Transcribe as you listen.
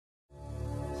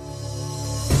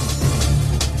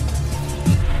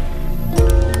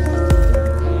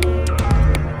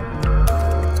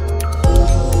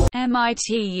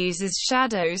MIT uses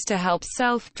shadows to help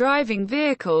self-driving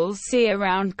vehicles see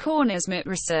around corners. MIT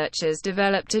researchers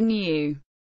developed a new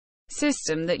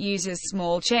system that uses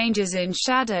small changes in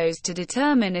shadows to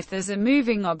determine if there's a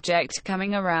moving object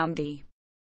coming around the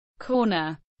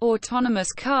corner.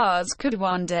 Autonomous cars could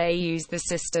one day use the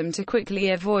system to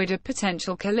quickly avoid a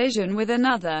potential collision with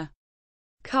another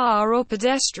car or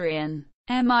pedestrian,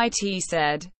 MIT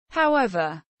said.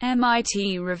 However,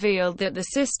 MIT revealed that the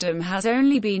system has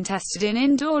only been tested in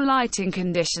indoor lighting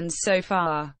conditions so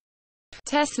far.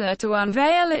 Tesla to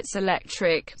unveil its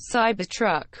electric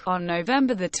Cybertruck on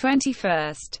November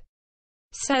 21,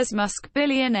 says Musk.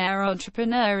 Billionaire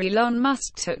entrepreneur Elon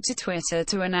Musk took to Twitter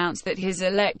to announce that his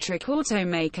electric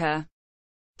automaker,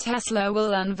 Tesla,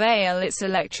 will unveil its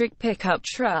electric pickup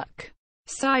truck,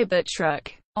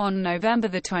 Cybertruck, on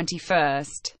November 21.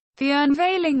 The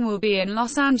unveiling will be in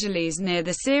Los Angeles near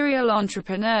the serial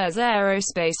entrepreneur's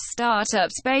aerospace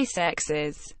startup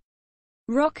SpaceX's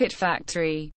rocket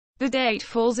factory. The date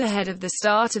falls ahead of the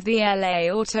start of the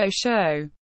LA Auto Show,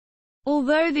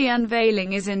 although the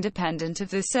unveiling is independent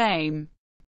of the same.